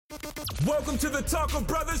Welcome to the Talk of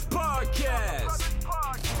Brothers podcast.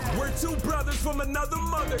 Where two brothers from another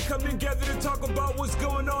mother come together to talk about what's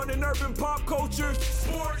going on in urban pop culture,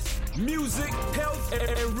 sports, music, health,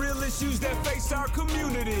 and real issues that face our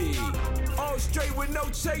community. All straight with no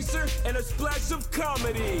chaser and a splash of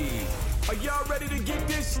comedy. Are y'all ready to get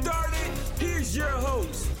this started? Here's your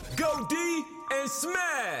hosts, Go D and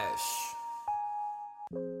Smash.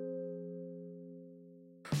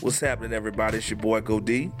 What's happening, everybody? It's your boy Go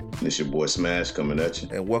D. It's your boy Smash coming at you.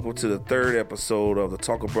 And welcome to the third episode of the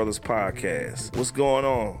Talk of Brothers podcast. What's going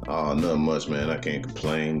on? Oh, nothing much, man. I can't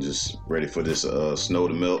complain. Just ready for this snow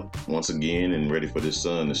to melt once again and ready for this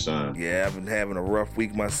sun to shine. Yeah, I've been having a rough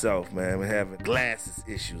week myself, man. I've been having glasses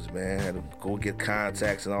issues, man. I had to go get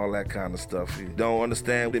contacts and all that kind of stuff. You don't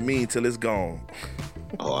understand what it means till it's gone.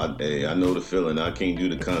 Oh, I know the feeling. I can't do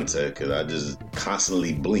the contact because I just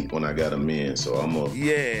constantly blink when I got them in. So I'm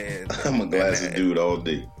a glasses dude all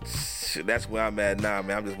day. That's where I'm at now,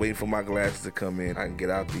 man. I'm just waiting for my glasses to come in. I can get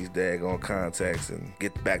out these daggone contacts and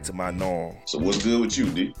get back to my norm. So what's good with you,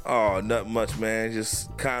 D? Oh, nothing much, man.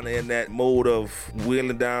 Just kind of in that mode of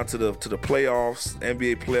wheeling down to the playoffs,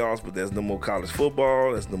 NBA playoffs, but there's no more college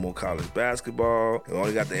football. There's no more college basketball. We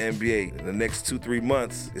only got the NBA. In the next 2-3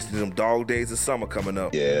 months, it's them dog days of summer coming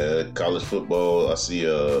up. Yeah, college football, I see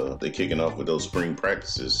they kicking off with those spring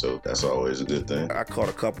practices, so that's always a good thing. I caught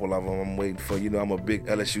a couple of them. I'm waiting for, I'm a big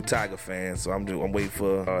LSU Tiger fan, so I'm waiting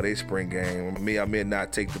for their spring game. I may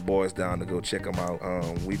not take the boys down to go check them out.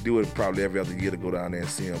 We do it probably every other year to go down there and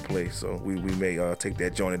see them play, so we may take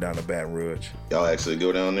that joint down to Baton Rouge. Y'all actually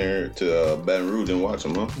go down there to Baton Rouge and watch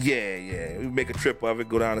them, huh? Yeah. We make a trip of it,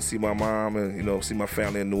 go down and see my mom and, see my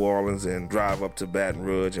family in New Orleans and drive up to Baton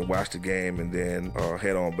Rouge and watch the game and then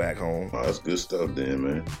head on back home. Oh, that's good stuff then,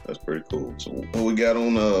 man. That's pretty cool. So what we got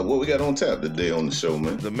on tap today on the show,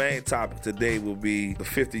 man? The main topic today will be the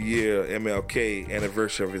 50-year MLK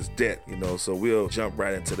anniversary of his death, so we'll jump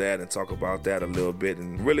right into that and talk about that a little bit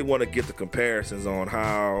and really want to get the comparisons on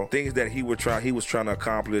how things that he was trying to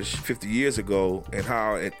accomplish 50 years ago and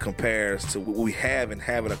how it compares to what we have and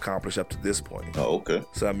haven't accomplished up to this point. Oh, okay.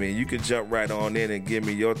 So, you can jump right on in and give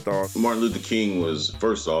me your thoughts. Martin Luther King was,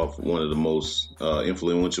 first off, one of the most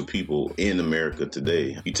influential people in America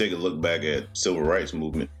today. You take a look back at civil rights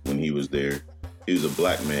movement when he was there. He was a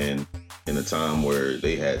black man in a time where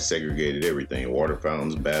they had segregated everything, water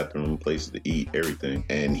fountains, bathroom, places to eat, everything.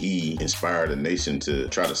 And he inspired a nation to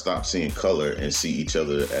try to stop seeing color and see each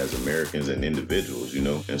other as Americans and individuals,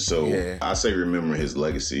 And so I say remember his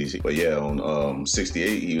legacy. But yeah, on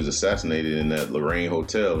 68, he was assassinated in that Lorraine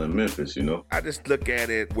Hotel in Memphis, I just look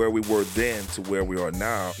at it where we were then to where we are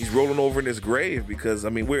now. He's rolling over in his grave because,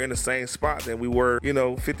 we're in the same spot that we were,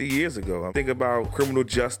 50 years ago. I think about criminal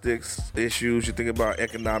justice issues. You think about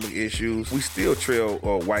economic issues. We still trail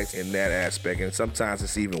whites in that aspect, and sometimes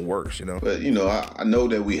it's even worse, But, I know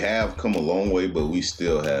that we have come a long way, but we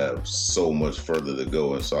still have so much further to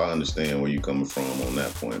go. And so I understand where you're coming from on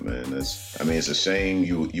that point, man. It's a shame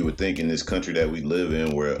you would think in this country that we live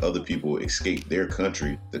in where other people escape their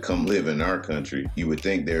country to come live in our country, you would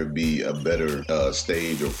think there would be a better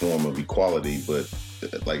stage or form of equality, but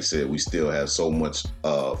like I said, we still have so much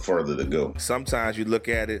further to go. Sometimes you look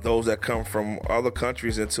at it, those that come from other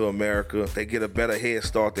countries into America, they get a better head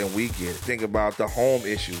start than we get. Think about the home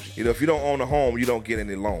issues. If you don't own a home, you don't get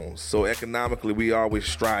any loans. So economically, we always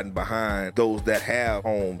striding behind those that have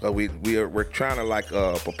homes. We're trying to like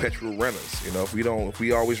perpetual renters. If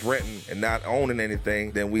we always renting and not owning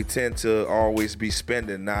anything, then we tend to always be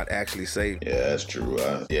spending, not actually saving. Yeah, that's true.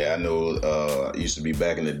 I know it used to be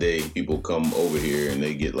back in the day, people come over here and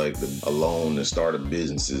they get like a loan and start up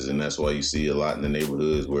businesses, and that's why you see a lot in the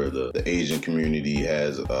neighborhoods where the Asian community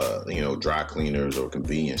has dry cleaners or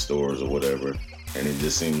convenience stores or whatever. And it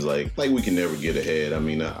just seems like we can never get ahead.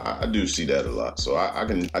 I do see that a lot. So I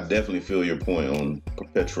definitely feel your point on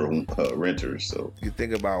perpetual renters. So you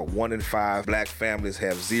think about 1 in 5 black families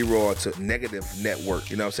have 0 to negative net worth.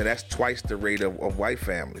 That's twice the rate of white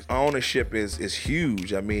families. Ownership is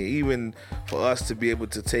huge. Even for us to be able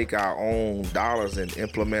to take our own dollars and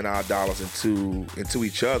implement our dollars into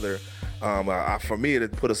each other. For me,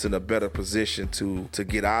 it put us in a better position to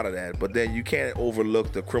get out of that. But then you can't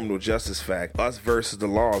overlook the criminal justice fact, us versus the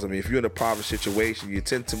laws. If you're in a poverty situation, you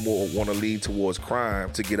tend to more want to lean towards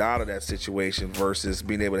crime to get out of that situation versus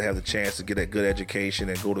being able to have the chance to get a good education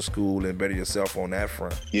and go to school and better yourself on that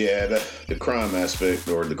front. Yeah, the crime aspect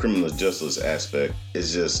or the criminal justice aspect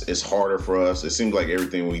is it's harder for us. It seems like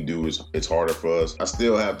everything we do it's harder for us. I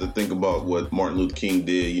still have to think about what Martin Luther King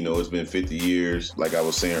did. It's been 50 years. Like I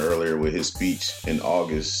was saying earlier with his speech in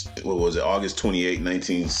August 28,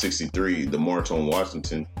 1963, the March on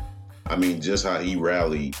Washington. I mean, just how he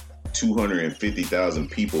rallied 250,000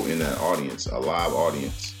 people in that audience, a live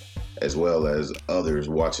audience, as well as others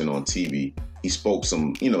watching on TV. He spoke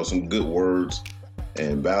some good words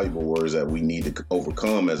and valuable words that we need to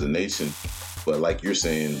overcome as a nation. But like you're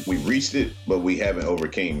saying, we reached it, but we haven't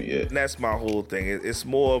overcame it yet. And that's my whole thing. It's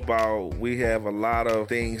more about, we have a lot of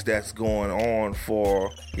things that's going on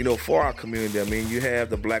for our community. I mean, you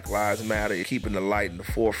have the Black Lives Matter, keeping the light in the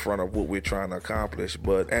forefront of what we're trying to accomplish.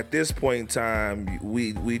 But at this point in time,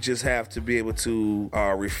 we just have to be able to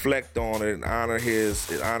reflect on it and honor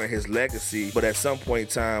his legacy. But at some point in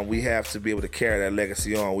time, we have to be able to carry that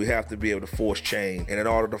legacy on. We have to be able to force change. And in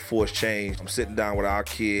order to force change, I'm sitting down with our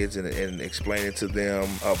kids and explaining to them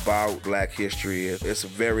about Black history. It's a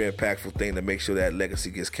very impactful thing to make sure that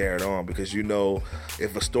legacy gets carried on, because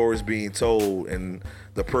if a story is being told and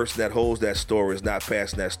the person that holds that story is not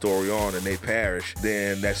passing that story on and they perish,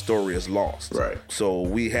 then that story is lost. Right. So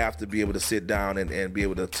we have to be able to sit down and be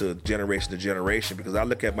able to generation to generation, because I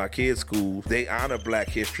look at my kids' schools, they honor Black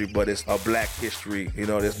history, but it's a Black history.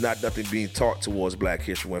 There's not nothing being taught towards Black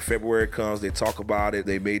history. When February comes, they talk about it.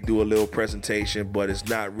 They may do a little presentation, but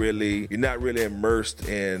you're not really immersed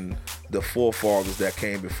in the forefathers that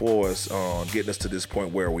came before us on getting us to this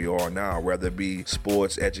point where we are now, whether it be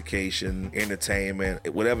sports, education, entertainment,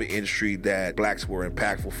 whatever industry that Blacks were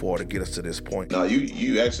impactful for to get us to this point. Now,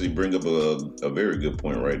 you actually bring up a very good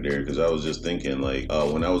point right there, because I was just thinking,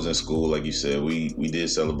 when I was in school, like you said, we did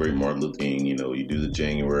celebrate Martin Luther King. You do the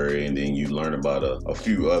January, and then you learn about a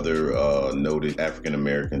few other noted African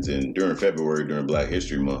Americans during February, during Black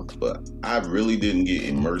History Month. But I really didn't get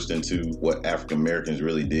immersed into what African Americans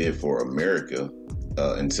really did for America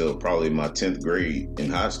until probably my 10th grade in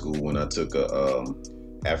high school, when I took a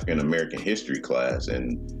African American history class,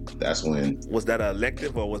 and that's when. Was that an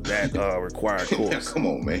elective or was that a required course? Now, come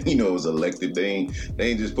on, man. It was elective. They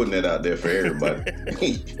ain't just putting that out there for everybody.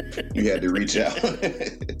 You had to reach out.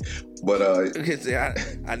 But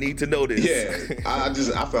I need to know this. Yeah,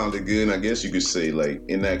 I found it good, and I guess you could say,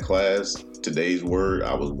 in that class, today's word,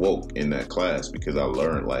 I was woke in that class, because I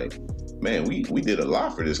learned, man, we did a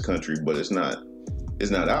lot for this country, but it's not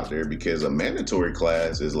out there, because a mandatory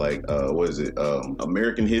class is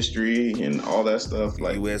American history and all that stuff,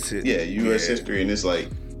 U.S. history, and it's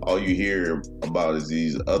all you hear about is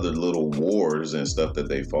these other little wars and stuff that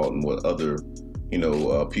they fought and what other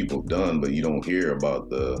people have done, but you don't hear about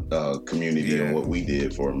the community and what we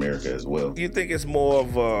did for America as well. You think it's more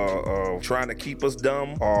of trying to keep us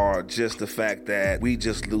dumb, or just the fact that we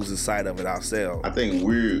just losing sight of it ourselves? I think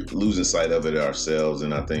we're losing sight of it ourselves,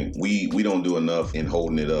 and I think we don't do enough in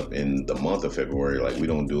holding it up in the month of February. We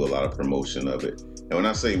don't do a lot of promotion of it. And when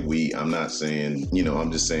I say we, I'm not saying,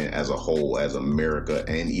 I'm just saying as a whole, as America,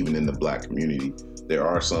 and even in the Black community. There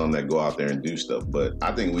are some that go out there and do stuff, but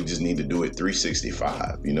I think we just need to do it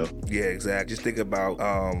 365, Yeah, exactly. Just think about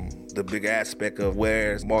the big aspect of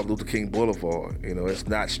where's Martin Luther King Boulevard. It's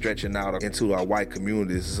not stretching out into our white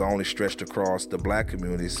communities. It's only stretched across the Black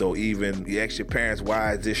community. So even you ask your parents,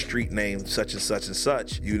 why is this street named such and such and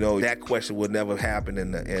such? That question would never happen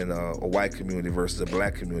in a white community versus a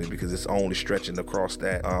Black community, because it's only stretching across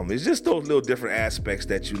that. It's just those little different aspects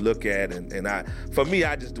that you look at, and I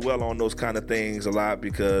just dwell on those kind of things a lot,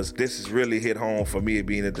 because this has really hit home for me,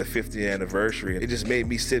 being at the 50th anniversary. It just made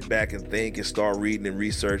me sit back and think and start reading and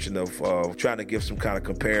researching of trying to give some kind of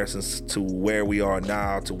comparisons to where we are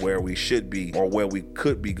now to where we should be or where we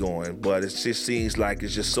could be going. But it just seems like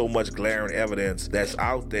it's just so much glaring evidence that's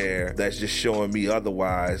out there that's just showing me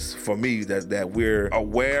otherwise. For me, that we're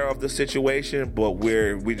aware of the situation, but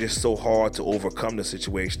we're just so hard to overcome the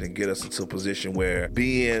situation and get us into a position where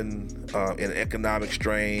being in economic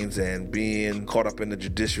strains and being caught up in the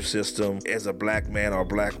judicial system as a Black man or a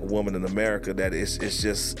Black woman in America, that it's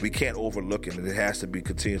just, we can't overlook it, and it has to be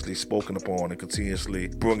continuously spoken upon and continuously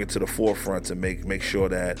bring it to the forefront to make sure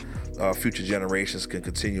that future generations can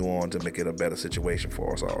continue on to make it a better situation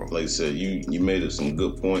for us all. Like I said, you made it some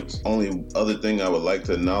good points. Only other thing I would like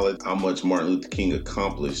to acknowledge, how much Martin Luther King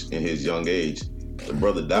accomplished in his young age. The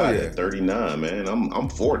brother died at 39, man. I'm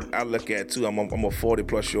 40. I look at too. I'm a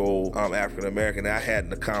 40-plus-year-old African American. I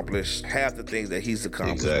hadn't accomplished half the things that he's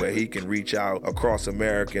accomplished. Exactly. Where he can reach out across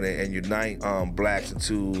America and unite Blacks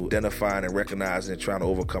into identifying and recognizing and trying to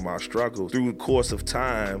overcome our struggles. Through the course of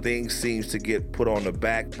time, things seems to get put on the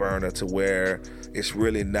back burner to where it's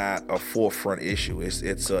really not a forefront issue.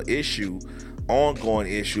 It's an issue,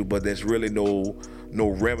 ongoing issue, but there's really no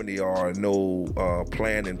remedy or no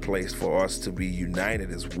plan in place for us to be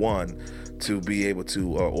united as one to be able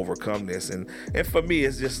to overcome this. And for me,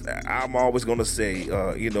 it's just, I'm always going to say,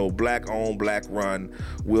 black owned, black run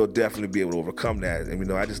will definitely be able to overcome that.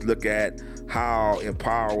 And, I just look at how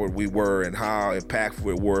empowered we were and how impactful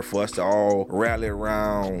it were for us to all rally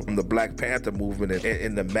around the Black Panther movement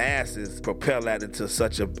and the masses propel that into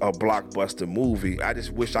such a blockbuster movie. I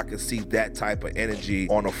just wish I could see that type of energy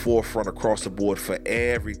on the forefront across the board for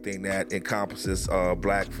everything that encompasses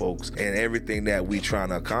black folks and everything that we trying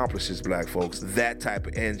to accomplish as black folks. That type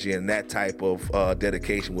of energy and that type of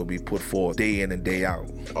dedication will be put forth day in and day out.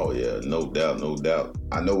 Oh yeah, no doubt.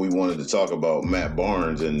 I know we wanted to talk about Matt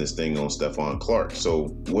Barnes and this thing on Stephon Clark. So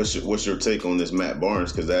what's your take on this Matt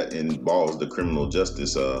Barnes? Because that involves the criminal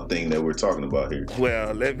justice thing that we're talking about here.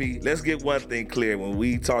 Well, let's get one thing clear. When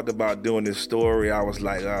we talked about doing this story, I was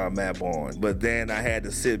like, Matt Barnes. But then I had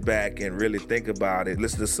to sit back and really think about it,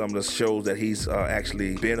 listen to some of the shows that he's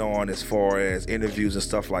actually been on as far as interviews and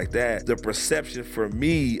stuff like that. The perception for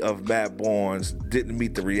me of Matt Barnes didn't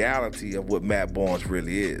meet the reality of what Matt Barnes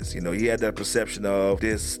really is. He had that perception of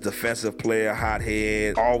this defensive player,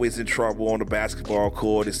 hothead, always in trouble on the basketball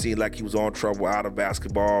court. It seemed like he was on trouble out of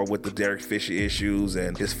basketball with the Derek Fisher issues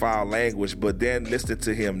and his foul language. But then listening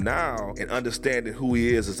to him now and understanding who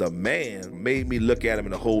he is as a man made me look at him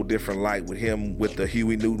in a whole different light, with him with the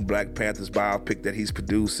Huey Newton Black Panthers biopic that he's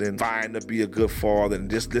producing, trying to be a good father, and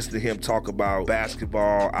just listening to him talk about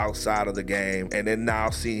basketball outside of the game, and then now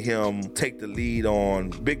seeing him take the lead on.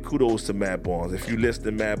 Big kudos to Matt Barnes. If you listen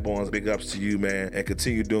to Matt Barnes, big ups to you, man, and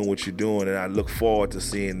continue doing what you're doing. And I look forward to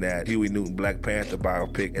seeing that Huey Newton Black Panther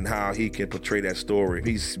biopic and how he can portray that story.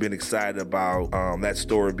 He's been excited about that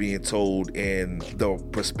story being told in the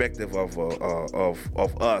perspective of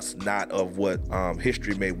us, not of what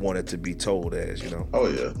history may want it to be told as. Oh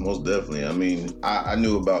yeah, most definitely. I mean, I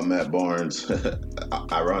knew about Matt Barnes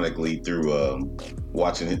ironically through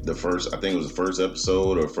watching the first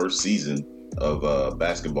episode or first season of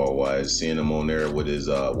Basketball Wives, seeing him on there with his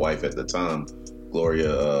wife at the time,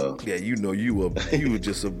 Gloria. Yeah, you were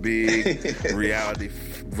just a big reality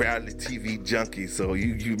TV junkie, so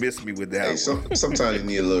you missed me with that. Hey, sometimes you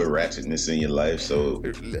need a little ratchetness in your life. So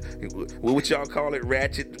what y'all call it?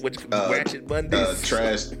 Ratchet Mondays?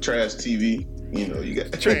 Trash TV. You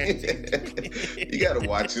got you got to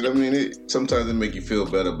watch it. I mean, sometimes it make you feel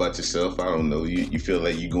better about yourself. I don't know. You feel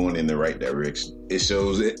like you're going in the right direction. It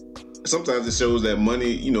shows it. Sometimes it shows that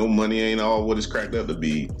money ain't all what it's cracked up to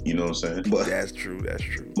be. You know what I'm saying? But that's true.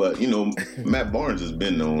 But Matt Barnes has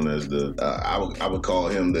been known as the I would call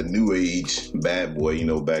him the new age bad boy.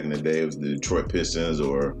 Back in the day, it was the Detroit Pistons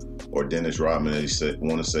or Dennis Rodman, as you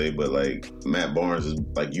want to say. But like Matt Barnes is,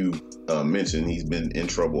 like you mentioned, he's been in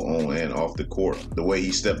trouble on and off the court. The way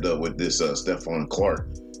he stepped up with this Stephon Clark.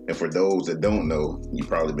 And for those that don't know, you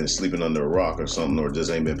probably been sleeping under a rock or something, or just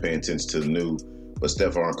ain't been paying attention to the news. But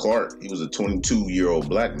Stephon Clark, he was a 22-year-old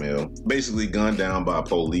black male, basically gunned down by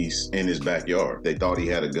police in his backyard. They thought he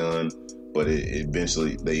had a gun, but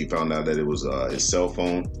eventually they found out that it was his cell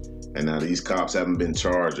phone. And now these cops haven't been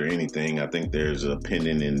charged or anything. I think there's a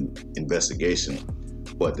pending investigation.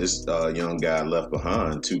 But this young guy left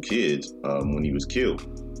behind 2 kids when he was killed.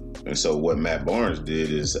 And so what Matt Barnes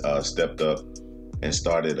did is stepped up and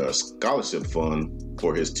started a scholarship fund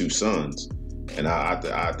for his 2 sons. And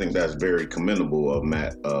I think that's very commendable of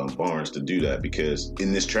Matt Barnes to do that, because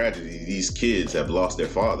in this tragedy, these kids have lost their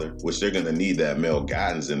father, which they're going to need that male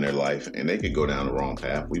guidance in their life, and they could go down the wrong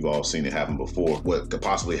path. We've all seen it happen before. What could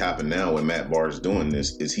possibly happen now when Matt Barnes is doing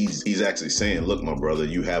this is he's actually saying, look, my brother,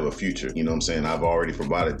 you have a future. You know what I'm saying? I've already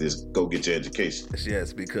provided this. Go get your education.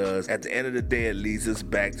 Yes, because at the end of the day, it leads us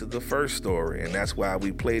back to the first story, and that's why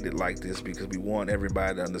we played it like this, because we want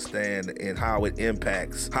everybody to understand and how it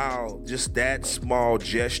impacts, how just that small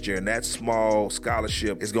gesture and that small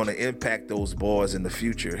scholarship is going to impact those boys in the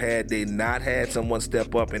future. Had they not had someone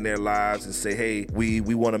step up in their lives and say, hey, we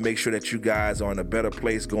want to make sure that you guys are in a better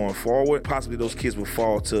place going forward, possibly those kids will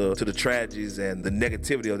fall to the tragedies and the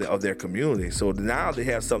negativity of their community. So now they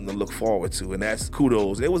have something to look forward to, and that's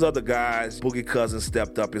kudos. There was other guys, Boogie Cousins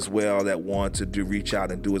stepped up as well, that wanted to reach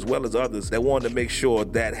out and do, as well as others that wanted to make sure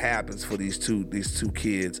that happens for these two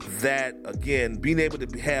kids. That, again, being able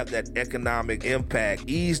to have that economic economic impact,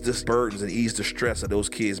 ease the burdens and ease the stress of those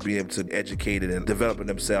kids being able to educate and developing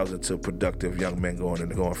themselves into productive young men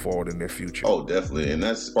going forward in their future. Oh, definitely. And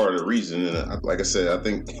that's part of the reason. And like I said, I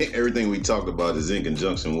think everything we talked about is in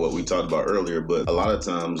conjunction with what we talked about earlier. But a lot of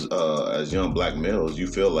times as young black males, you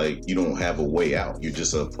feel like you don't have a way out. You're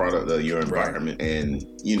just a product of your environment. Right. And,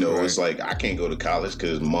 it's like I can't go to college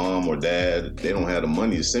because mom or dad, they don't have the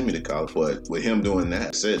money to send me to college. But with him doing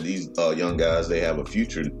that, these young guys, they have a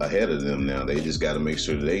future ahead of them now. They just got to make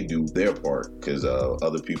sure that they do their part because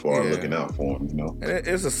other people are looking out for them, And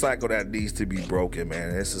it's a cycle that needs to be broken,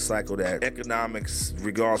 man. It's a cycle that economics,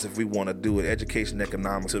 regardless if we want to do it, education,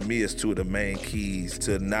 economics, to me, is two of the main keys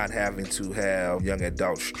to not having to have young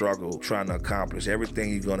adults struggle trying to accomplish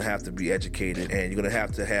everything. You're going to have to be educated, and you're going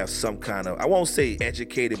to have some kind of, I won't say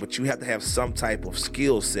educated, but you have to have some type of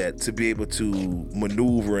skill set to be able to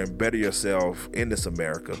maneuver and better yourself in this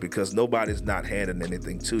America, because nobody's not handing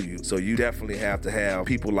anything to you. So you definitely have to have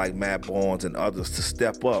people like Matt Barnes and others to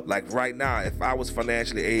step up. Like right now, if I was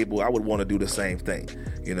financially able, I would want to do the same thing,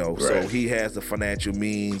 Right. So he has the financial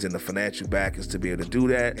means and the financial backers to be able to do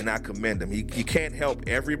that, and I commend him. He can't help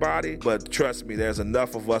everybody, but trust me, there's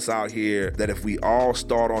enough of us out here that if we all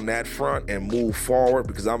start on that front and move forward,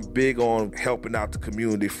 because I'm big on helping out the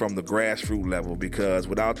community from the grassroots level, because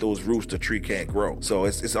without those roots, the tree can't grow. So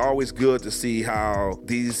it's always good to see how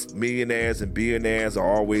these millionaires and billionaires are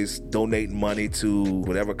always donating money to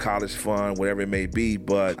whatever college fund, whatever it may be,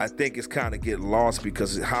 but I think it's kind of get lost,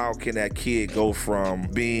 because how can that kid go from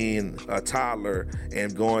being a toddler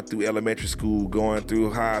and going through elementary school, going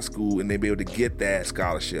through high school, and then be able to get that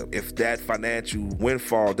scholarship? If that financial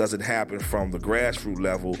windfall doesn't happen from the grassroots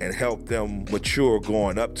level and help them mature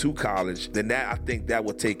going up to college, then I think that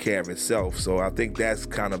will take care of itself. So I think that's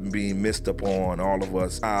kind of being missed upon all of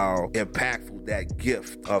us, how impactful that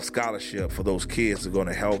gift of scholarship for those kids are going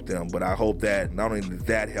to help them. But I hope that not only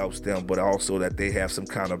that helps them, but also that they have some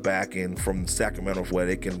kind of backing from Sacramento where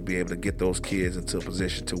they can be able to get those kids into a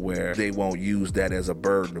position to where they won't use that as a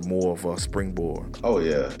burden, more of a springboard. Oh,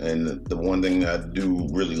 yeah. And the one thing I do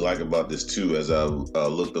really like about this, too, as I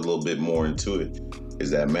looked a little bit more into it,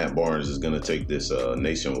 is that Matt Barnes is going to take this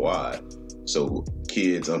nationwide. So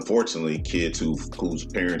unfortunately, kids whose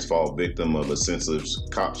parents fall victim of a senseless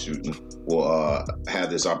cop shooting will have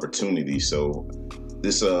this opportunity. So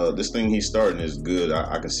this thing he's starting is good.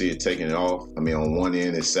 I can see it taking it off. I mean, on one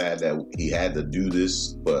end, it's sad that he had to do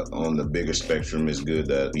this, but on the bigger spectrum, it's good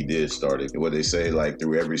that he did start it. What they say, like,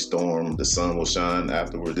 through every storm, the sun will shine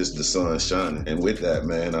afterward. The sun is shining. And with that,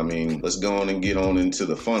 man, I mean, let's go on and get on into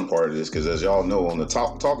the fun part of this, because as y'all know, on the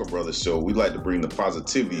Talker Brothers show, we like to bring the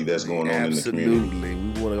positivity that's going on in the community. Absolutely.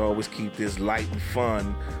 We want to always keep this light and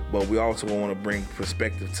fun, but we also want to bring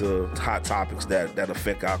perspective to hot topics that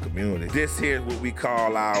affect our community. This here is what we call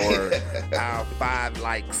our 5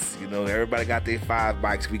 likes. Everybody got their 5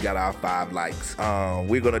 likes. We got our 5 likes.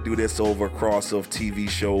 We're gonna do this over across of TV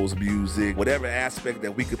shows, music, whatever aspect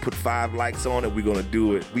that we could put 5 likes on it. We're gonna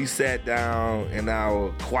do it. We sat down in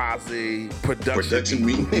our quasi production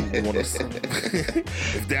meeting,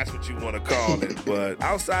 if that's what you want to call it. But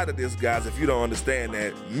outside of this, guys, if you don't understand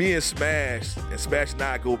that, me and Smash and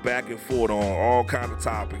I go back and forth on all kinds of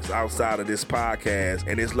topics outside of this podcast,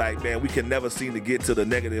 and it's like, man, we can never seem to get to the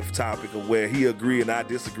negative topic of where he agree and I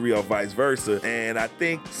disagree, or vice versa. And I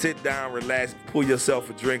think sit down, relax, pull yourself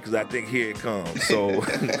a drink, because I think here it comes. So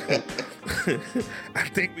I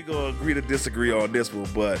think we're gonna agree to disagree on this one,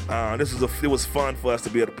 but it was fun for us to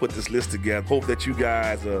be able to put this list together. Hope that you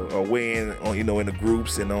guys are weighing on, in the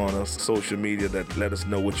groups and on social media, that let us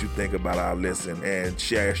know what you think about our list, and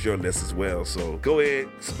share your list as well. So go ahead,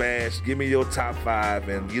 Smash, give me your top 5,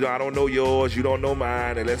 and I don't know yours, you don't know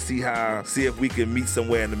mine, and let's see if we can meet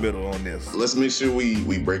somewhere in the middle on this. Let's make sure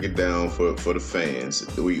we break it down for the fans.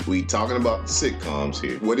 We talking about the sitcoms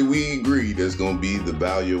here. What do we agree that's going to be the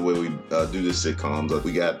value where we do the sitcoms?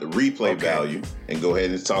 We got the replay value, and go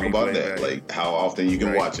ahead and talk about that. Value. Like how often you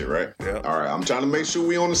can watch it, right? Yeah. All right. I'm trying to make sure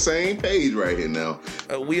we on the same page right here now.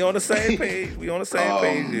 We on the same page.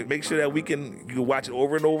 Page. Make sure that you can watch it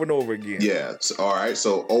over and over and over again. Yeah. All right.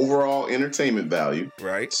 So overall entertainment value.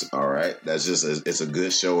 Right. All right. That's just it's a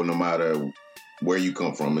good show no matter where you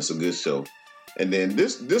come from. It's a good show. And then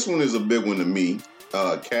this one is a big one to me.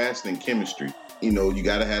 Cast and chemistry. You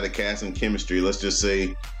got to have the cast and chemistry. Let's just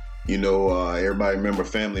say, everybody remember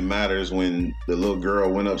Family Matters when the little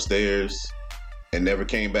girl went upstairs and never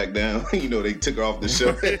came back down. They took her off the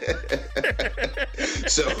show.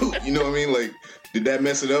 So, you know what I mean? Like, did that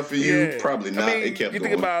mess it up for you? Yeah. Probably not. It kept you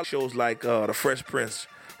going. Think about shows like The Fresh Prince,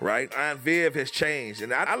 right? Aunt Viv has changed.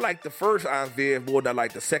 And I like the first Aunt Viv more than I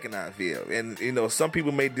like the second Aunt Viv. And, you know, some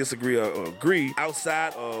people may disagree or agree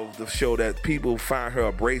outside of the show that people find her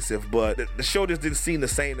abrasive, but the show just didn't seem the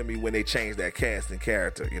same to me when they changed that cast and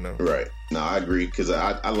character, you know? Right. No, I agree, because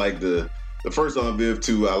I like the first Aunt Viv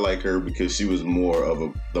too. I like her because she was more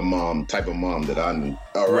of the mom type of mom that I knew.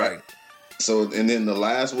 All right. So, and then the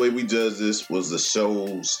last way we judged this was the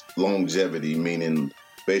show's longevity, meaning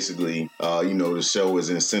basically, you know, the show is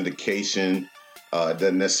in syndication. It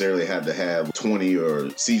doesn't necessarily have to have 20 or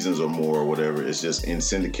seasons or more or whatever. It's just in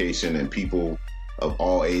syndication, and people of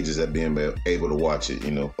all ages have been able to watch it,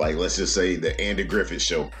 you know. Like, let's just say the Andy Griffith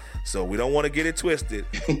Show. So we don't want to get it twisted.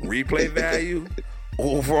 Replay value,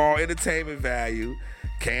 overall entertainment value,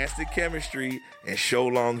 cast and chemistry, and show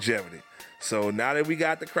longevity. So now that we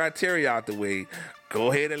got the criteria out the way,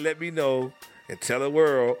 go ahead and let me know and tell the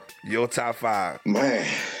world your top 5. Man,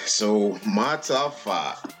 so my top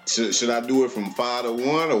 5. Should I do it from 5 to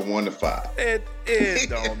 1 or 1 to 5? It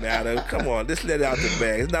don't matter. Come on, let's let it out the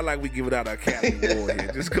bag. It's not like we giving out our Academy Award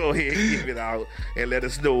here. Just go ahead and give it out and let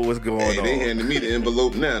us know what's going on. They handed me the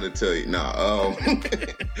envelope now to tell you.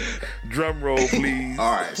 Drum roll, please.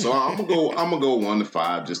 All right, so I'm gonna go 1 to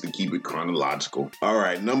 5 just to keep it chronological. All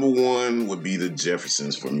right, number 1 would be the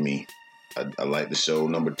Jeffersons for me. I like the show.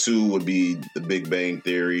 Number 2 would be The Big Bang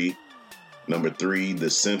Theory. Number 3, The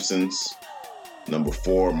Simpsons. Number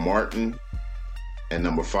 4, Martin. And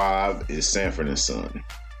number 5 is Sanford and Son.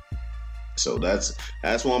 So that's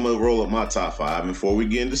why I'm gonna roll up my top 5. And before we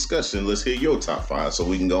get in discussion, let's hear your top 5 so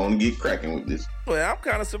we can go on and get cracking with this. Well, I'm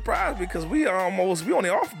kind of surprised because we only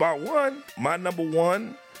off about 1. My number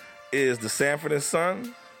 1 is The Sanford and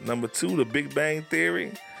Son. Number 2, The Big Bang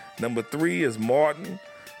Theory. Number 3 is Martin.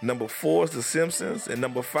 Number 4 is The Simpsons, and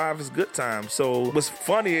number 5 is Good Times. So what's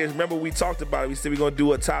funny is, remember we talked about it, we said we're going to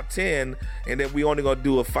do a top 10, and then we only going to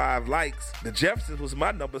do a 5 likes. The Jeffersons was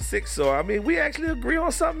my number 6, so I mean, we actually agree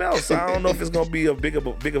on something else. So I don't know if it's going to be a big of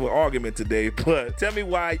an argument today, but tell me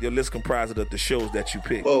why your list comprises of the shows that you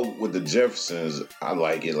picked. Well, with the Jeffersons, I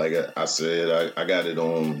like it. Like I said, I got it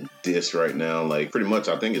on disc right now. Like pretty much,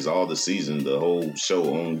 I think it's all the season, the whole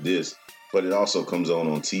show on disc. But it also comes on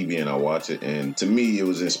TV and I watch it. And to me, it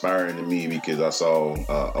was inspiring to me because I saw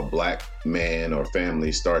a black man or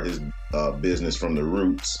family start his business from the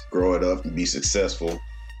roots, grow it up and be successful.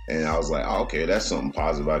 And I was like, oh, okay, that's something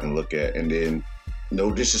positive I can look at. And then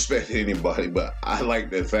no disrespect to anybody, but I like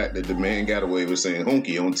the fact that the man got away with saying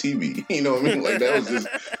honky on TV. You know what I mean? Like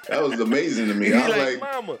that was amazing to me. I was like,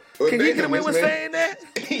 Mama, can you get away with saying that?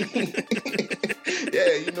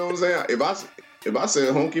 Yeah, you know what I'm saying? If I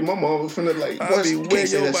said honky, my mom was finna like, I'll be way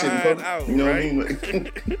your behind out, you know right? what I mean?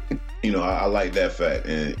 Like, you know, I like that fact.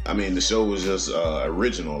 And I mean, the show was just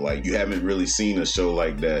original. Like, you haven't really seen a show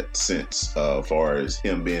like that since, as far as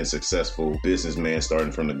him being successful businessman,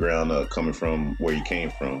 starting from the ground up, coming from where he came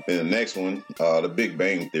from. And the next one, The Big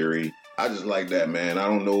Bang Theory. I just like that, man. I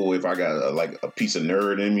don't know if I got a piece of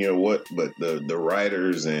nerd in me or what, but the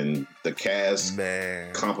writers and the cast,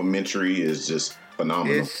 complimentary is just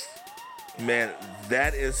phenomenal. Man,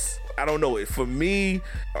 that is, I don't know. For me,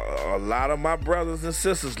 a lot of my brothers and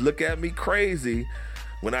sisters look at me crazy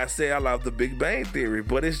when I say I love The Big Bang Theory,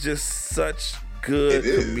 but it's just such good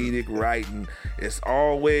comedic writing. It's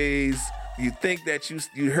always, you think that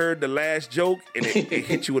you heard the last joke and it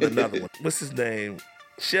hit you with another one. What's his name?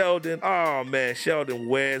 Sheldon. Oh man, Sheldon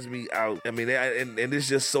wears me out. I mean, and it's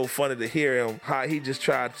just so funny to hear him, how he just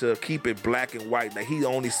tried to keep it black and white. Like, he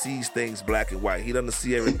only sees things black and white. He doesn't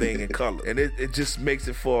see everything in color. And it just makes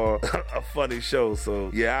it for a funny show.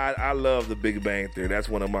 So yeah, I love The Big Bang Theory. That's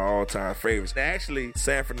one of my all-time favorites. Actually,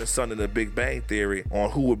 Sanford and Son and The Big Bang Theory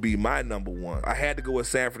on who would be my number 1. I had to go with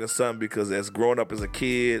Sanford and Son because as growing up as a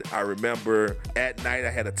kid, I remember at night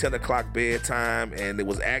I had a 10 o'clock bedtime, and it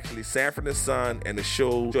was actually Sanford and Son and the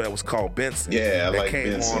show that was called Benson. Yeah, I that like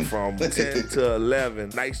came Benson. on from 10 to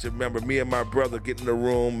 11. I used to remember me and my brother getting in the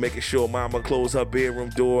room, making sure Mama closed her bedroom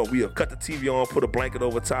door. We would cut the TV on, put a blanket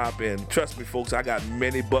over top, and trust me, folks, I got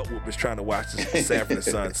many butt whoopers trying to watch this Sanford and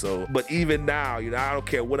Son. So, but even now, you know, I don't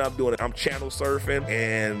care what I'm doing. I'm channel surfing,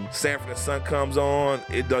 and Sanford and Son comes on.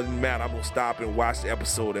 It doesn't matter. I'm gonna stop and watch the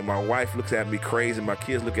episode. And my wife looks at me crazy. My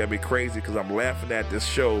kids look at me crazy because I'm laughing at this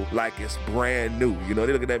show like it's brand new. You know,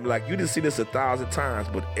 they looking at me like, you didn't see this 1,000 times,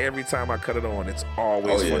 but every time I cut it on, it's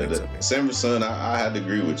always funny to me. Sanford and Son, I had to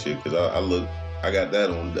agree with you because I got that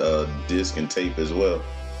on disc and tape as well,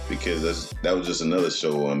 because that was just another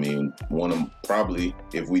show. I mean, probably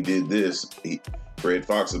if we did this, Red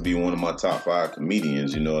Fox would be one of my top 5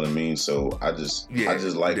 comedians, you know what I mean? So I just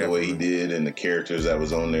like the way he did and the characters that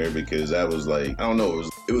was on there, because that was like, I don't know,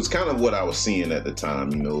 it was kind of what I was seeing at the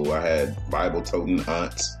time, you know. I had Bible-toting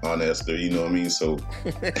aunts, Aunt Esther, you know what I mean? So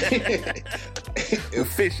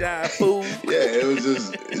fish eye food. Yeah, it was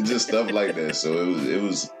just stuff like that. So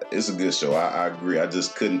it's a good show. I agree. I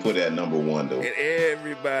just couldn't put it at number 1 though. And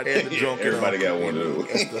everybody had the drunk. Everybody got one of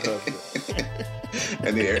those.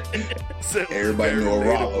 And then everybody knew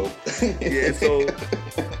Rollo. Yeah, so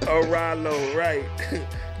Rollo, right?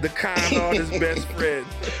 The con artist's best friend.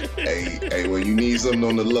 Hey, when you need something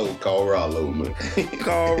on the low, call Rollo, man.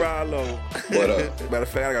 Call Rollo. But matter of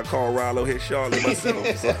fact, I got to call Rollo hit Charlotte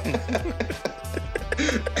myself. So.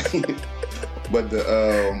 But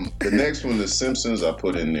the next one, The Simpsons, I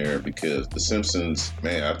put in there because The Simpsons,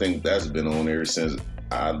 man, I think that's been on there since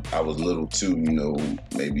I was little too, you know,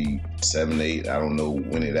 maybe 7, 8. I don't know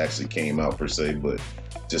when it actually came out per se, but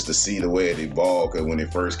just to see the way it evolved, because when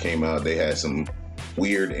it first came out, they had some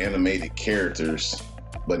weird animated characters.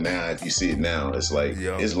 But now, if you see it now, it's like,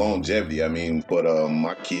 it's longevity. I mean, but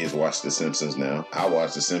my kids watch The Simpsons now. I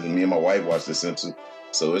watch The Simpsons. Me and my wife watch The Simpsons.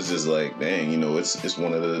 So it's just like, dang, you know, it's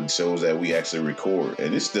one of the shows that we actually record,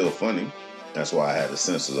 and it's still funny. That's why I had The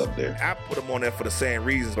Simpsons up there. I put them on there for the same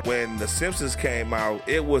reasons. When The Simpsons came out,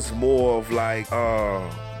 it was more of like,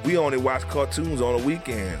 we only watch cartoons on the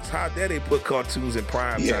weekends. How dare they put cartoons in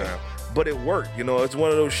prime time? But it worked, you know. It's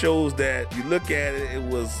one of those shows that you look at it, it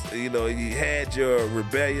was, you know, you had your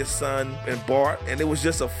rebellious son and Bart, and it was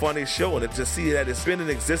just a funny show. And to see that it's been in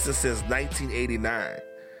existence since 1989.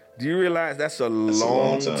 Do you realize that's a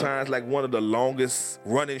long time? It's like one of the longest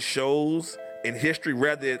running shows in history,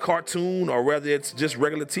 whether it's cartoon or whether it's just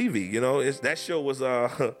regular TV. You know, that show was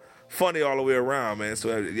funny all the way around, man.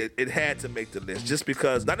 So it had to make the list, just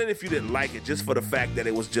because, not if you didn't like it, just for the fact that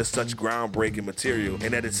it was just such groundbreaking material,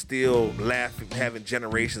 and that it's still having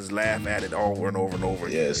generations laugh at it over and over and over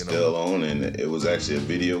again. Yeah, it's still on, and it was actually a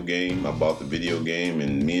video game. I bought the video game,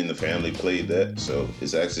 and me and the family played that, so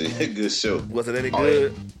it's actually a good show. Was it any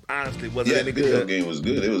good? Honestly, was it any good? Yeah, the video game was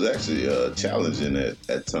good. It was actually challenging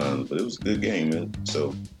at times, but it was a good game, man.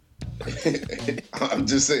 So I'm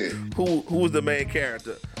just saying. Who was the main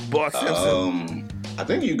character? Bart Simpson? I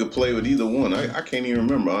think you could play with either one. I can't even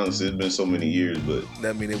remember, honestly. It's been so many years, but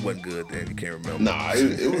that mean it wasn't good then. You can't remember. Nah,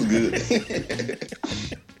 it was good.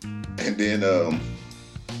 And then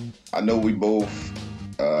I know we both,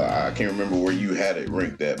 I can't remember where you had it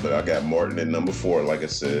ranked at, but I got Martin at number 4, like I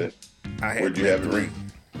said. Where'd you have it ranked?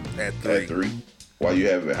 At 3. At 3. Why you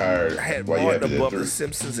have it higher? I had Martin above The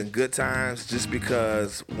Simpsons and Good Times, just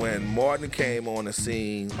because when Martin came on the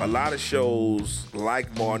scene, a lot of shows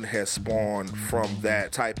like Martin has spawned from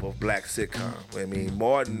that type of black sitcom. I mean,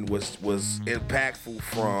 Martin was impactful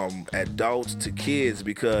from adults to kids,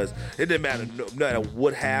 because it didn't matter no matter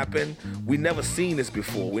what happened. We never seen this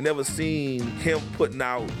before. We never seen him putting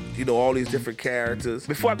out, you know, all these different characters.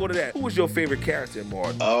 Before I go to that, who was your favorite character in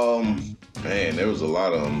Martin? Man, there was a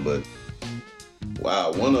lot of them, but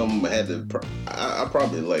wow, one of them had to. I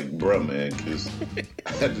probably like Bruh Man, because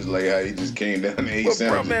I just like how he just came down and ate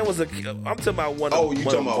sandwiches. Bruh Man was I'm talking about one of. Oh, you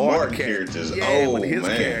talking about Martin characters? Yeah, one of his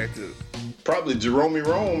characters. Probably Jerome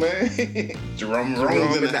Rome, man. Jerome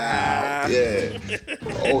Rome's in the house. Yeah.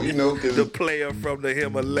 Oh, you know, because the player from the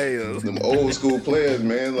Himalayas. Them old school players,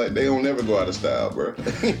 man, like they don't never go out of style, bro.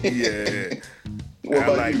 Yeah. What about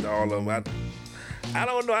I liked you? all of them. I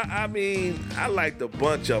don't know. I mean, I liked a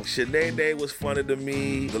bunch of them. Sinead was funny to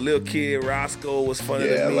me. The little kid Roscoe was funny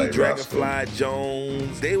to me. Like Dragonfly Roscoe.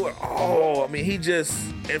 Jones. They were all. I mean,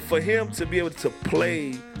 and for him to be able to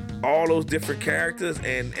play all those different characters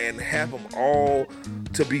and have them all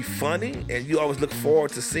to be funny, and you always look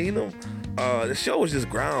forward to seeing them. The show was just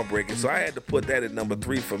groundbreaking, so I had to put that at number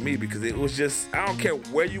 3 for me, because it was just, I don't care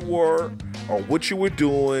where you were or what you were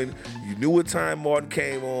doing, you knew what time Martin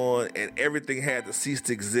came on, and everything had to cease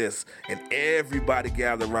to exist, and everybody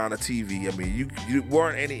gathered around the TV. I mean, you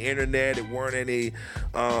weren't any internet, it weren't any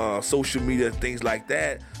social media, things like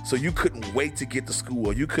that, so you couldn't wait to get to school,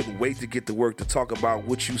 or you couldn't wait to get to work to talk about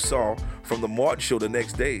what you saw from the Martin show the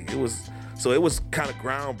next day. It was kind of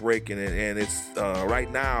groundbreaking, and it's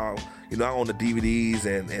right now, you know, I own the DVDs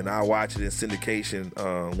and I watch it in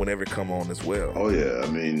syndication whenever it come on as well. Oh yeah, I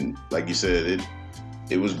mean, like you said,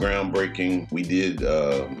 it was groundbreaking. We did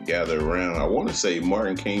gather around. I want to say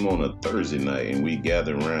Martin came on a Thursday night, and we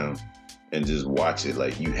gathered around and just watch it.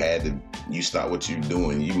 Like you stop what you're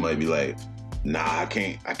doing. You might be like, nah, I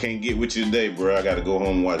can't get with you today, bro. I got to go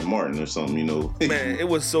home and watch Martin or something, you know. Man, it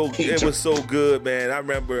was so good, man. I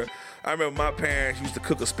remember I remember my parents used to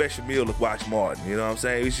cook a special meal to watch Martin. You know what I'm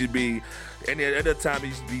saying? It should be, and then at the time it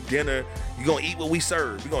used to be dinner. You're gonna eat what we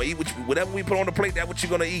serve. You're gonna eat whatever we put on the plate. That's what you're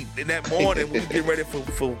gonna eat. And that morning when we get ready for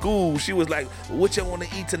school, she was like, "What you want to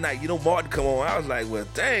eat tonight?" You know, Martin come on. I was like, "Well,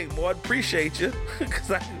 dang, Martin, appreciate you," because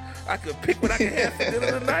I could pick what I can have for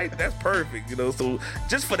dinner tonight. That's perfect, you know. So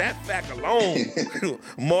just for that fact alone,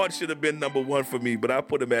 Martin should have been number 1 for me, but I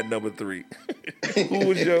put him at number 3. Who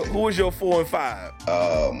was your 4 and 5?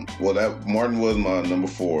 Well, that Martin was my number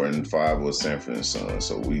 4, and 5 was Sanford and Son.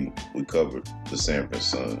 So we covered the Sanford and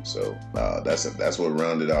Son. So that's what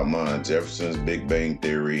rounded out mine: Jefferson's, Big Bang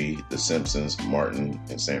Theory, The Simpsons, Martin,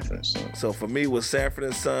 and Sanford and Son. So for me, it was Sanford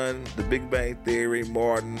and Son, The Big Bang Theory,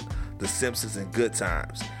 Martin, The Simpsons, and Good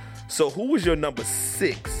Times. So who was your number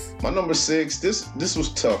 6? My number 6, this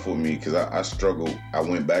was tough with me because I struggled. I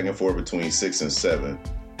went back and forth between 6 and 7.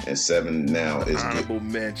 And 7 now is honorable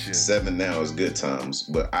good. Mention. 7 now is Good Times.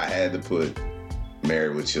 But I had to put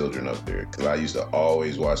Married with Children up there because I used to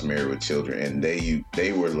always watch Married with Children. And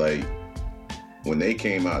they were like, when they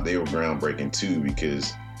came out, they were groundbreaking too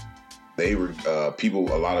because they were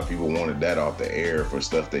a lot of people wanted that off the air for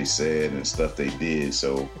stuff they said and stuff they did.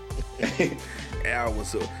 So Al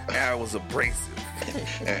was abrasive.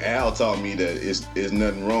 And Al taught me that it's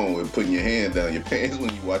nothing wrong with putting your hand down your pants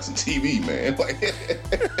when you're watching TV, man. Like,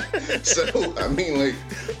 so I mean, like,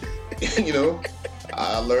 you know,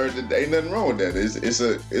 I learned that ain't nothing wrong with that.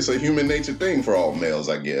 It's a human nature thing for all males,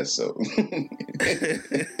 I guess. So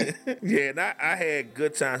yeah, and I had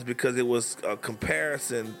Good Times because it was a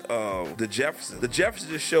comparison of the Jeffersons. The Jeffersons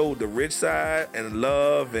just showed the rich side and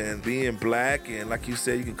love and being black, and like you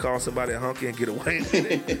said, you can call somebody a hunky and get away with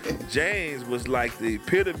it. James was like the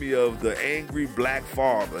epitome of the angry black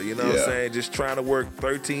father, you know what I'm saying? Just trying to work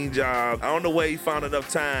 13 jobs. I don't know where he found enough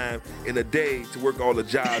time in a day to work all the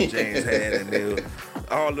jobs James had, and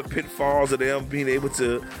all the pitfalls of them being able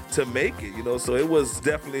to make it, you know. So it was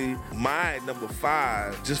definitely my number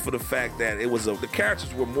 5, just for the fact that it was the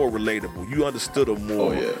characters were more relatable. You understood them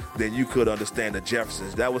more than you could understand the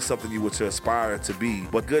Jeffersons. That was something you were to aspire to be.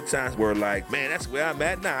 But Good Times were like, man, that's where I'm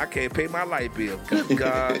at now. I can't pay my light bill. Good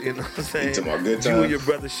God, you know what I'm saying? You talking about Good Times? You and your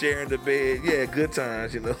brother sharing the bed. Yeah, Good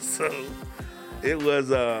Times, you know. So it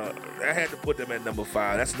was, I had to put them at number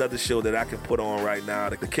 5. That's another show that I can put on right now.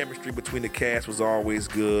 The chemistry between the cast was always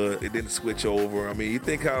good. It didn't switch over. I mean, you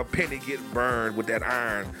think how Penny getting burned with that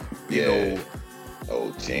iron, you know.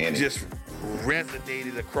 Oh, Janet. Just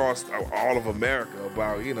resonated across all of America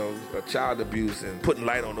about, you know, child abuse and putting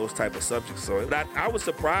light on those type of subjects. So I was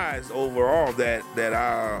surprised overall that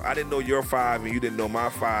I didn't know your 5 and you didn't know my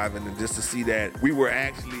 5, and just to see that we were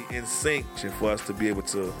actually in sync, and for us to be able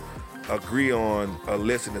to agree on a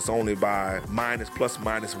list and it's only by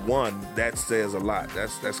 ±1, that says a lot.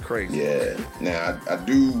 That's crazy. Yeah. Now I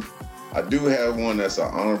do have one that's an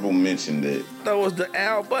honorable mention that was the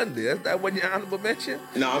Al Bundy. That wasn't your honorable mention?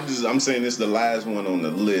 No, I'm saying this is the last one on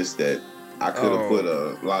the list that I could have put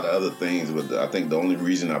a lot of other things, but I think the only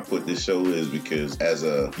reason I put this show is because as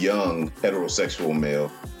a young heterosexual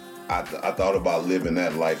male, I thought about living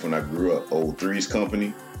that life when I grew up. Old Three's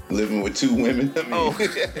Company. Living with 2 women. I mean,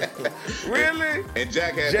 really? And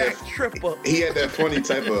Jack Tripper. He had that funny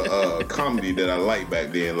type of comedy that I liked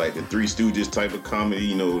back then, like the Three Stooges type of comedy,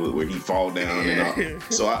 you know, where he fall down and all.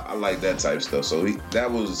 So I like that type of stuff. So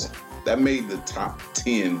that made the top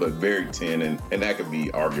 10, but very 10, and that could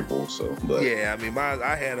be arguable. So, but yeah, I mean,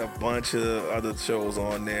 I had a bunch of other shows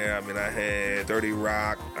on there. I mean, I had 30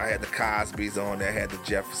 Rock, I had the Cosbys on there, I had the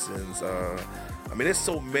Jeffersons. I mean, there's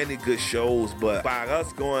so many good shows, but by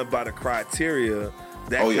us going by the criteria,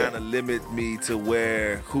 that kind of limit me to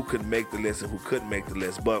who could make the list and who couldn't make the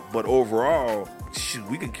list. But overall, shoot,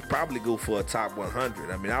 we could probably go for a top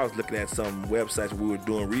 100. I mean, I was looking at some websites where we were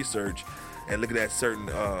doing research and looking at certain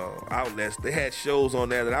outlets. They had shows on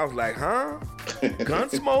there that I was like, huh?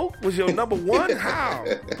 Gunsmoke was your number 1? How?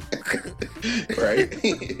 Right.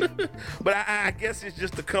 But I guess it's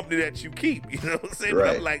just the company that you keep, you know what I'm saying? Right.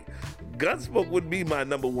 But I'm like, Gunsmoke would be my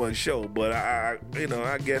number 1 show, but I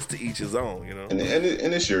guess to each his own, you know. And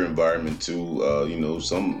it's your environment too. You know,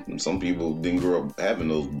 some people didn't grow up having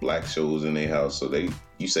those black shows in their house, so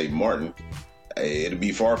you say Martin, it'd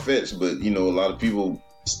be far fetched, but you know, a lot of people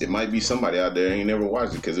it might be somebody out there ain't never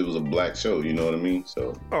watched it because it was a black show. You know what I mean?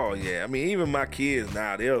 So. Oh yeah, I mean even my kids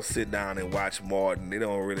now, they'll sit down and watch Martin. They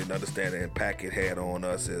don't really understand the impact it had on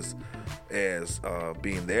us as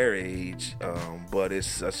being their age, but it's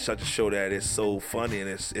such a show that is so funny and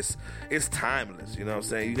it's timeless. You know what I'm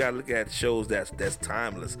saying? You gotta look at shows that's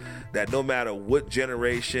timeless. That no matter what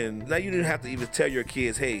generation, now you didn't have to even tell your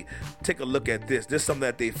kids, hey, take a look at this. This is something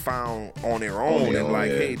that they found on their own, and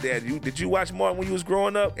like, hey, Dad, did you watch Martin when you was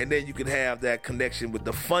growing up? And then you can have that connection with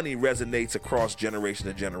the funny resonates across generation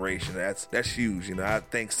to generation. That's huge. You know, I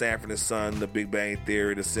think Sanford and Son, The Big Bang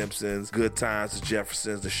Theory, The Simpsons, Good Times, The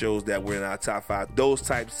Jeffersons, the shows that were in our top 5, those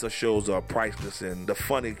types of shows are priceless, and the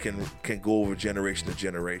funny can go over generation to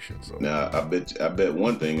generation. So now I bet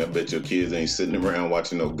one thing, I bet your kids ain't sitting around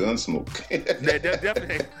watching no Gunsmoke. That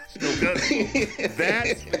definitely ain't no Gunsmoke.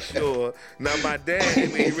 That's for sure. Now my dad, I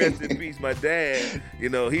mean, rest in peace, my dad, you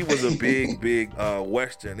know, he was a big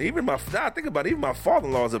Western. Even I think about it, even my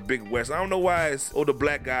father-in-law is a big Western. I don't know why older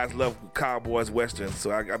black guys love cowboys Westerns.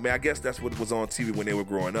 So I mean, I guess that's what was on TV when they were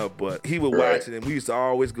growing up, but he would watch it, and we used to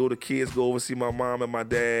always go over see my mom and my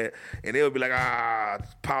dad, and they would be like,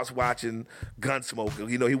 Pop's watching Gunsmoke.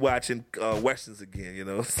 You know, he watching Westerns again, you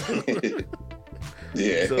know. So,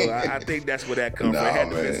 yeah. So I think that's where that comes from. It had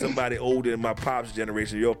to be somebody older in my pop's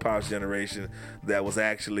generation, your pop's generation, that was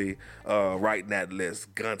actually writing that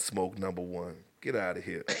list. Gunsmoke #1. Get out of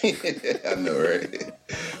here. I know, right?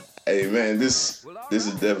 Hey man, this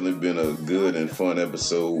has definitely been a good and fun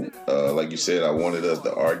episode. Like you said, I wanted us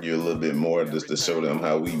to argue a little bit more, just to show them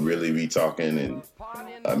how we really be talking. And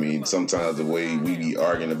I mean, sometimes the way we be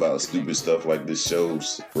arguing about stupid stuff like this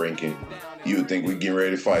show's ranking, you would think we getting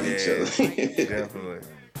ready to fight each other. Definitely.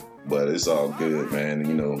 But it's all good, man.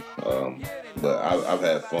 You know, but I've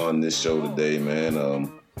had fun this show today,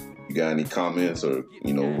 man. You got any comments or,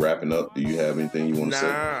 you know, wrapping up? Do you have anything you want to say?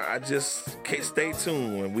 Nah, I just can't stay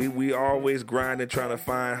tuned. We always grinding, trying to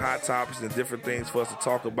find hot topics and different things for us to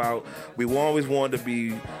talk about. We always want to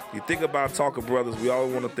be, you think about Talker Brothers, we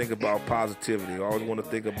always want to think about positivity. We always want to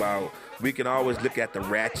think about, we can always look at the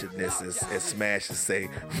ratchetness, as Smash would say.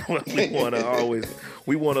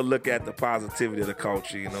 we want to look at the positivity of the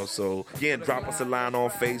culture, you know. So again, drop us a line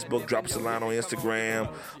on Facebook, drop us a line on Instagram,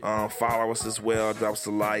 follow us as well, drop us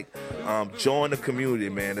a like. Join the community,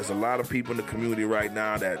 man. There's a lot of people in the community right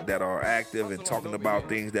now that are active and talking about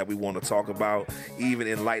things that we want to talk about, even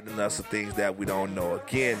enlightening us of things that we don't know.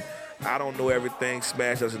 Again, I don't know everything.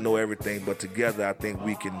 Smash doesn't know everything, but together I think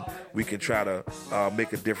we can try to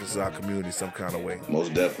make a difference in our community some kind of way.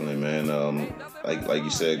 Most definitely, man. Like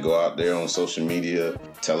you said, go out there on social media,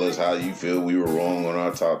 tell us how you feel we were wrong on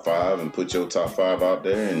our top 5, and put your top 5 out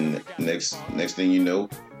there. And next thing you know,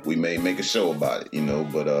 we may make a show about it, you know,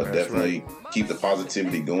 but definitely keep the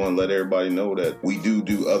positivity going. Let everybody know that we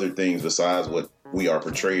do other things besides what we are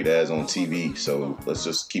portrayed as on TV. So let's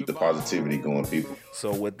just keep the positivity going, people.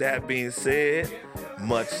 So with that being said,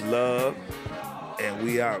 much love, and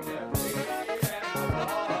we out.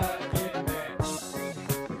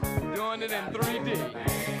 Doing it in 3D.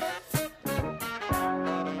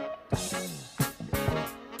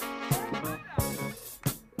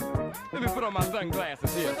 Let me put on my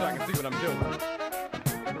sunglasses here so I can see what I'm doing.